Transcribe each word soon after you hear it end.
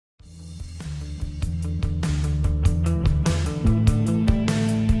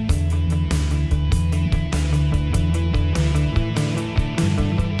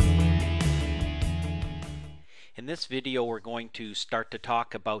this video we're going to start to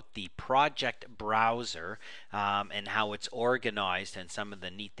talk about the project browser and how it's organized and some of the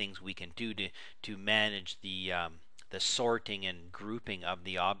neat things we can do to manage the sorting and grouping of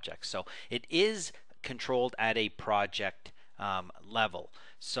the objects. So it is controlled at a project level.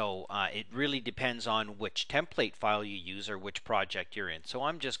 So it really depends on which template file you use or which project you're in. So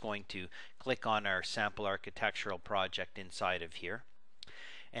I'm just going to click on our sample architectural project inside of here.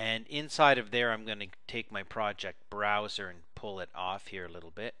 And inside of there I'm going to take my project browser and pull it off here a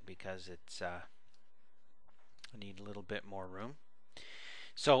little bit because it's I need a little bit more room.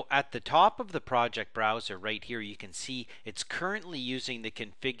 So at the top of the project browser right here you can see it's currently using the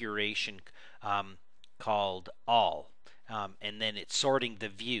configuration called all. And then it's sorting the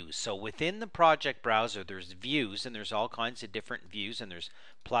views. So within the project browser there's views, and there's all kinds of different views, and there's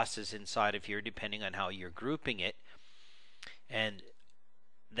pluses inside of here depending on how you're grouping it. And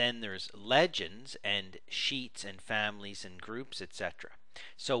then there's legends and sheets and families and groups, etc.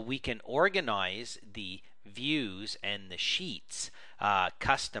 So we can organize the views and the sheets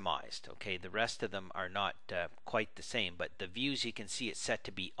customized. Okay, the rest of them are not quite the same, but the views you can see it's set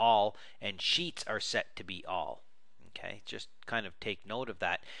to be all, and sheets are set to be all. Okay, just kind of take note of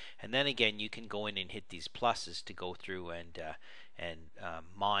that. And then again you can go in and hit these pluses to go through and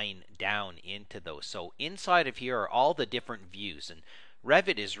mine down into those. So inside of here are all the different views, and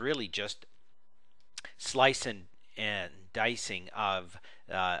Revit is really just slicing and dicing of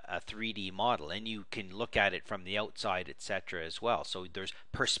a 3D model, and you can look at it from the outside, etc. as well. So there's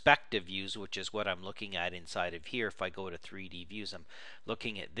perspective views, which is what I'm looking at inside of here. If I go to 3D views, I'm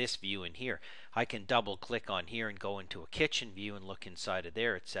looking at this view in here. I can double click on here and go into a kitchen view and look inside of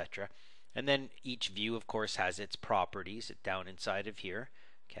there, etc. And then each view of course has its properties down inside of here.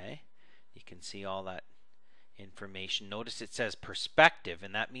 Okay, you can see all that information. Notice it says perspective,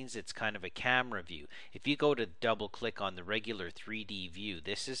 and that means it's kind of a camera view. If you go to double click on the regular 3D view,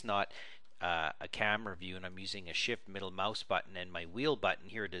 this is not a camera view, and I'm using a shift middle mouse button and my wheel button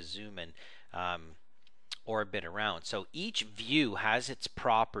here to zoom and orbit around. So each view has its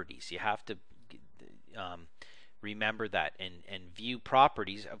properties. You have to remember that, and view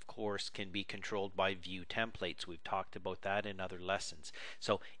properties of course can be controlled by view templates. We've talked about that in other lessons.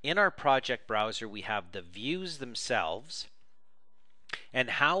 So in our project browser we have the views themselves, and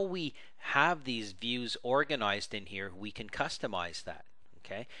how we have these views organized in here we can customize that.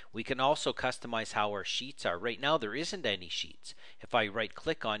 Okay, we can also customize how our sheets are. Right now there isn't any sheets. If I right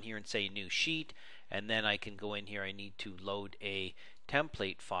click on here and say new sheet, and then I can go in here, I need to load a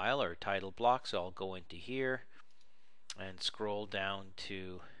template file or title block, so I'll go into here and scroll down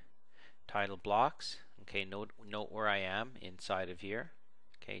to title blocks. Okay, note where I am inside of here.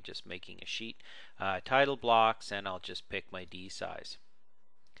 Okay, just making a sheet, title blocks, and I'll just pick my D size.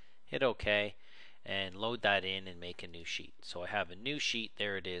 Hit OK and load that in and make a new sheet. So I have a new sheet.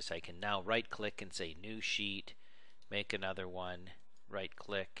 There it is. I can now right click and say new sheet, make another one, right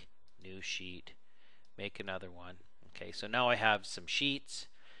click, new sheet, make another one. Okay, so now I have some sheets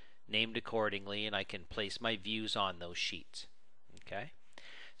named accordingly, and I can place my views on those sheets. Okay,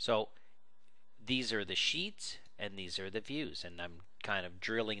 so these are the sheets and these are the views, and I'm kind of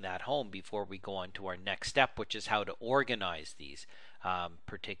drilling that home before we go on to our next step, which is how to organize these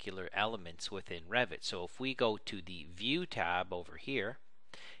particular elements within Revit. So if we go to the View tab over here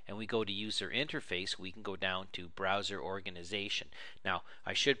and we go to User Interface, we can go down to Browser Organization. Now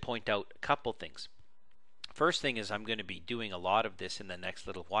I should point out a couple things. First thing is I'm going to be doing a lot of this in the next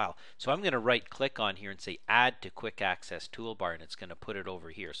little while. So I'm going to right click on here and say add to quick access toolbar, and it's going to put it over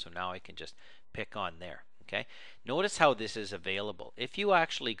here. So now I can just pick on there. Okay, notice how this is available. If you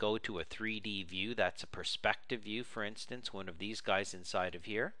actually go to a 3D view, that's a perspective view for instance, one of these guys inside of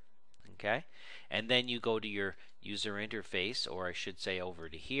here. Okay, and then you go to your user interface, or I should say over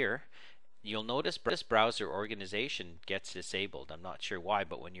to here, you'll notice this browser organization gets disabled. I'm not sure why,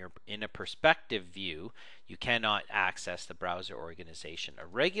 but when you're in a perspective view you cannot access the browser organization. A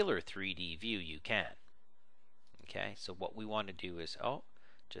regular 3D view you can. Okay, so what we want to do is, oh,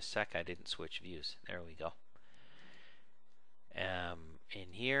 just a sec, I didn't switch views. There we go.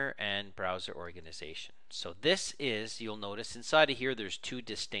 In here and browser organization. So this is, you'll notice inside of here there's two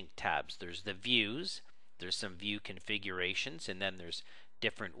distinct tabs. There's the views, there's some view configurations, and then there's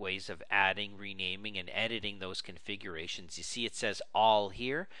different ways of adding, renaming, and editing those configurations. You see it says all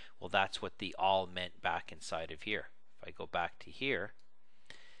here. Well, that's what the all meant back inside of here. If I go back to here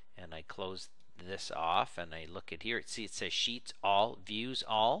and I close this off and I look at here, see it says sheets all, views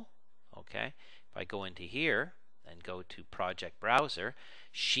all. Okay, if I go into here and go to project browser,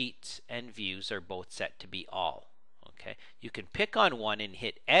 sheets and views are both set to be all. Okay, you can pick on one and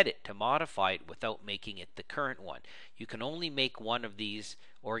hit edit to modify it without making it the current one. You can only make one of these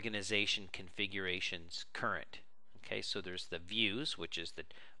organization configurations current. Okay, so there's the views, which is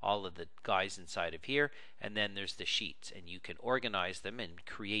all of the guys inside of here, and then there's the sheets, and you can organize them and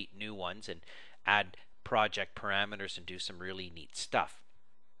create new ones and add project parameters and do some really neat stuff.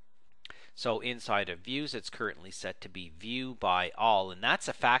 So inside of views, it's currently set to be view by all, and that's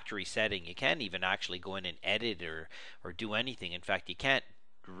a factory setting. You can't even actually go in and edit or do anything. In fact, you can't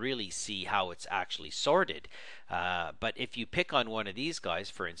really see how it's actually sorted. But if you pick on one of these guys,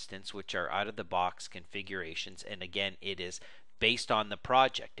 for instance, which are out of the box configurations, and again, it is based on the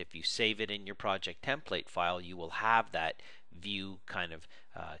project. If you save it in your project template file, you will have that view kind of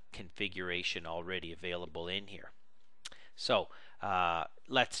configuration already available in here. So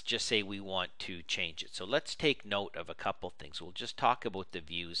let's just say we want to change it. So let's take note of a couple things. We'll just talk about the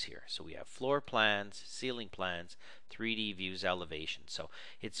views here. So we have floor plans, ceiling plans, 3D views, elevation. So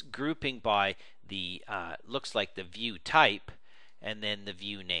it's grouping by the, looks like the view type and then the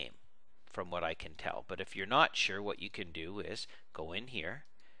view name from what I can tell. But if you're not sure, what you can do is go in here,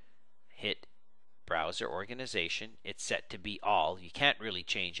 hit browser organization. It's set to be all. You can't really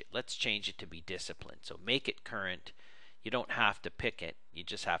change it. Let's change it to be discipline. So make it current. You don't have to pick it, you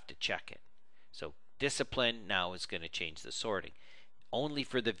just have to check it. So discipline now is going to change the sorting only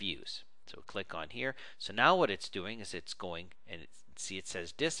for the views. So click on here. So now what it's doing is it's going, and see it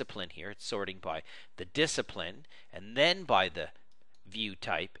says discipline here. It's sorting by the discipline and then by the view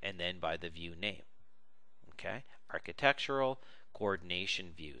type and then by the view name. Okay, architectural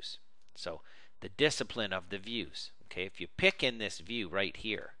coordination views. So the discipline of the views. Okay, if you pick in this view right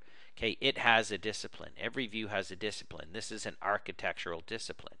here, okay, it has a discipline. Every view has a discipline. This is an architectural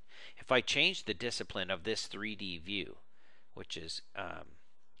discipline. If I change the discipline of this 3D view, which is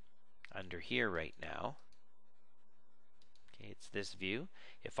under here right now, okay, it's this view.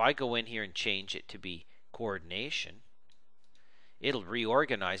 If I go in here and change it to be coordination, it'll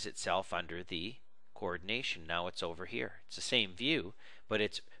reorganize itself under the coordination. Now it's over here. It's the same view, but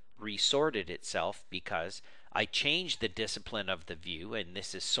it's resorted itself because I changed the discipline of the view, and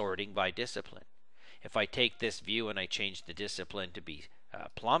this is sorting by discipline. If I take this view and I change the discipline to be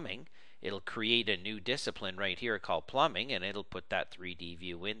plumbing, it'll create a new discipline right here called plumbing, and it'll put that 3D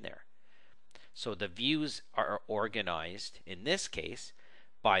view in there. So the views are organized, in this case,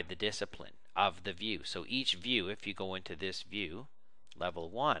 by the discipline of the view. So each view, if you go into this view, level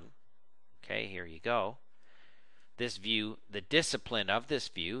 1, okay, here you go. This view, the discipline of this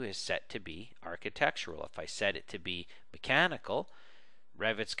view is set to be architectural. If I set it to be mechanical,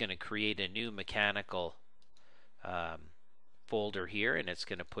 Revit's going to create a new mechanical folder here, and it's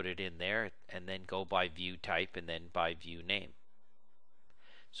going to put it in there and then go by view type and then by view name.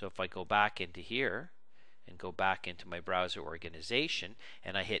 So if I go back into here and go back into my browser organization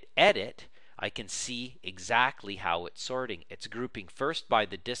and I hit edit, I can see exactly how it's sorting. It's grouping first by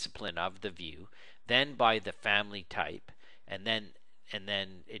the discipline of the view, then by the family type, and then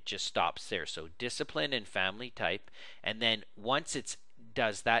it just stops there. So discipline and family type, and then once it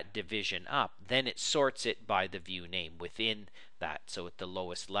does that division up, then it sorts it by the view name within that. So at the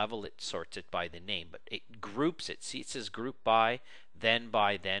lowest level, it sorts it by the name, but it groups it. See, it says group by, then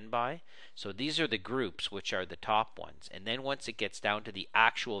by, then by. So these are the groups, which are the top ones. And then once it gets down to the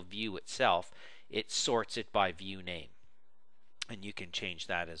actual view itself, it sorts it by view name. And you can change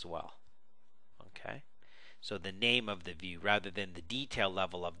that as well. Okay, so the name of the view rather than the detail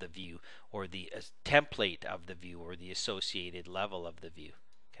level of the view or the template of the view or the associated level of the view.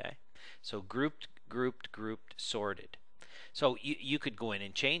 Okay, so grouped, sorted. So you could go in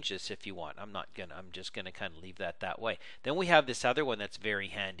and change this if you want. I'm just gonna kind of leave that way. Then we have this other one that's very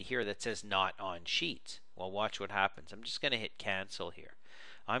handy here that says not on sheets. Well, watch what happens. I'm just gonna hit cancel here.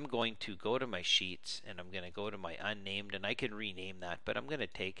 I'm going to go to my sheets and I'm gonna go to my unnamed, and I can rename that, but I'm gonna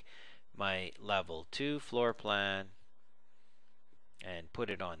take my level 2 floor plan and put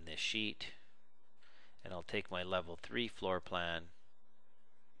it on this sheet, and I'll take my level 3 floor plan.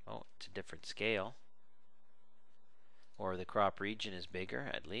 Oh, it's a different scale, or the crop region is bigger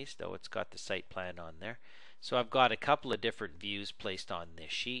at least. Oh, it's got the site plan on there. So I've got a couple of different views placed on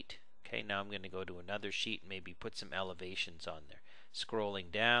this sheet. Okay, now I'm going to go to another sheet and maybe put some elevations on there. Scrolling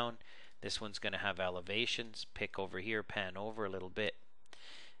down, this one's going to have elevations. Pick over here, pan over a little bit,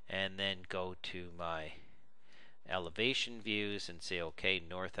 and then go to my elevation views and say okay,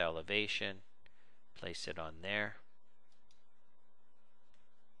 north elevation, place it on there,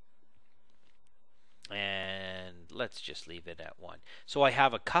 and let's just leave it at 1. So I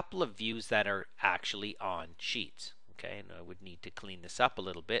have a couple of views that are actually on sheets. Okay, and I would need to clean this up a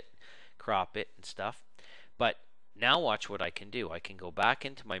little bit, crop it and stuff, but Now watch what I can do. I can go back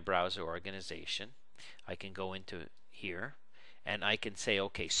into my browser organization. I can go into here and I can say,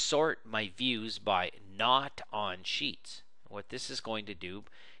 okay, sort my views by not on sheets. What this is going to do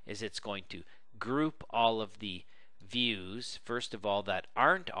is it's going to group all of the views, first of all, that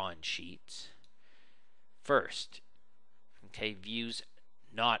aren't on sheets first. Okay, views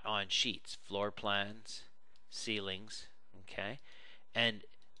not on sheets, floor plans, ceilings, okay? And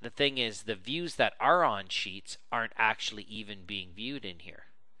the thing is, the views that are on sheets aren't actually even being viewed in here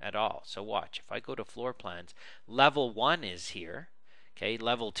at all. So watch, if I go to floor plans, level 1 is here, okay?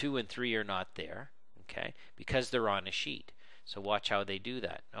 Level 2 and 3 are not there, okay? Because they're on a sheet. So watch how they do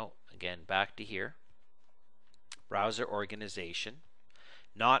that. Oh, again, back to here. Browser organization,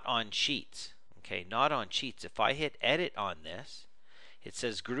 not on sheets. Okay, not on sheets. If I hit edit on this, it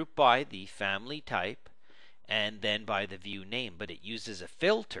says group by the family type and then by the view name, but it uses a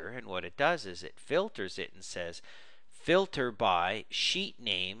filter, and what it does is it filters it and says filter by sheet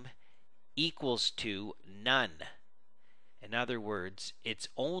name equals to none. In other words, it's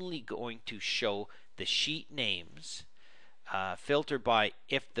only going to show the sheet names filter by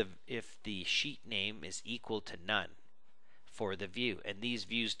if the sheet name is equal to none for the view, and these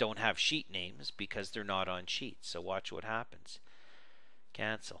views don't have sheet names because they're not on sheets. So watch what happens.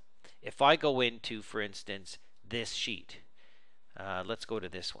 Cancel. If I go into, for instance, this sheet, let's go to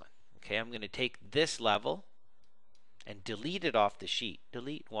this one. Okay, I'm going to take this level and delete it off the sheet.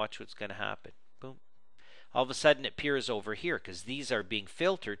 Delete. Watch what's going to happen. Boom. All of a sudden it appears over here because these are being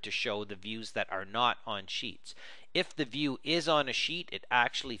filtered to show the views that are not on sheets. If the view is on a sheet, it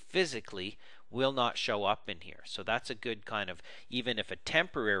actually physically will not show up in here. So that's a good kind of, even if a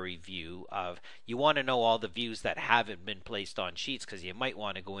temporary view of, you want to know all the views that haven't been placed on sheets because you might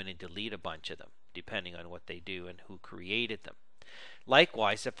want to go in and delete a bunch of them depending on what they do and who created them.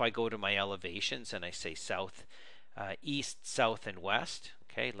 Likewise, if I go to my elevations and I say south, east, south, and west,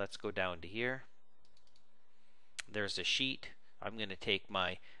 okay, let's go down to here. There's a sheet. I'm going to take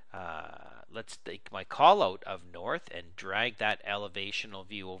my let's take my call out of north and drag that elevational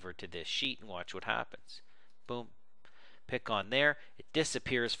view over to this sheet and watch what happens. Boom. Pick on there. It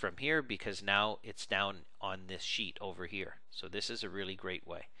disappears from here because now it's down on this sheet over here. So this is a really great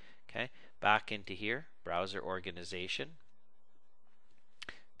way. Okay, back into here, browser organization,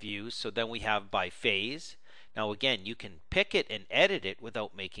 views. So then we have by phase. Now again, you can pick it and edit it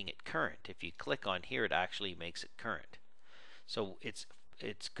without making it current. If you click on here, it actually makes it current. So it's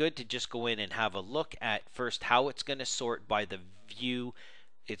good to just go in and have a look at first how it's going to sort by the view.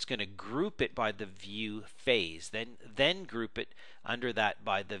 It's going to group it by the view phase, then group it under that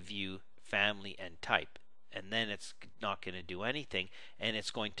by the view family and type, and then it's not going to do anything, and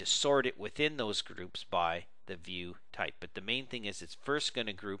it's going to sort it within those groups by the view type. But the main thing is it's first going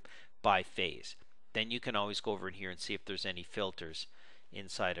to group by phase. Then you can always go over in here and see if there's any filters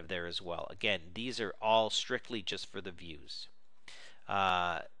inside of there as well. Again, these are all strictly just for the views.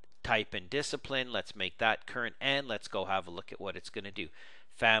 Type and discipline, let's make that current, and let's go have a look at what it's going to do.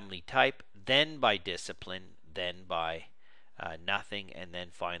 Family type, then by discipline, then by nothing, and then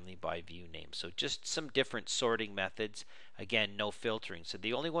finally by view name. So just some different sorting methods. Again, no filtering. So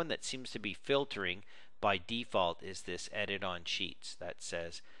the only one that seems to be filtering by default is this edit on sheets that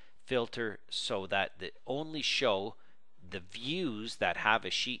says filter so that they only show the views that have a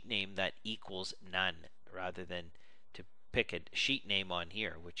sheet name that equals none, rather than to pick a sheet name on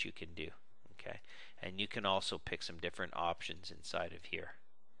here, which you can do. Okay, and you can also pick some different options inside of here.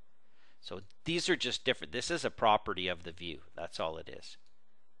 So these are just different. This is a property of the view. That's all it is.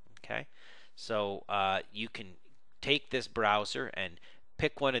 Okay, so you can take this browser and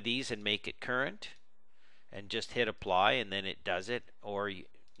pick one of these and make it current and just hit apply, and then it does it. Or you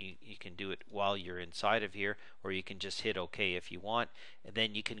can do it while you're inside of here, or you can just hit OK if you want, and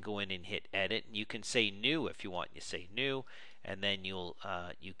then you can go in and hit edit. You can say new if you want. You say new, and then you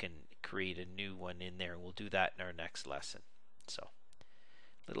can create a new one in there. We'll do that in our next lesson. So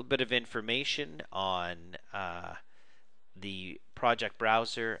a little bit of information on the project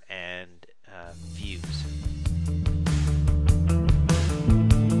browser and views.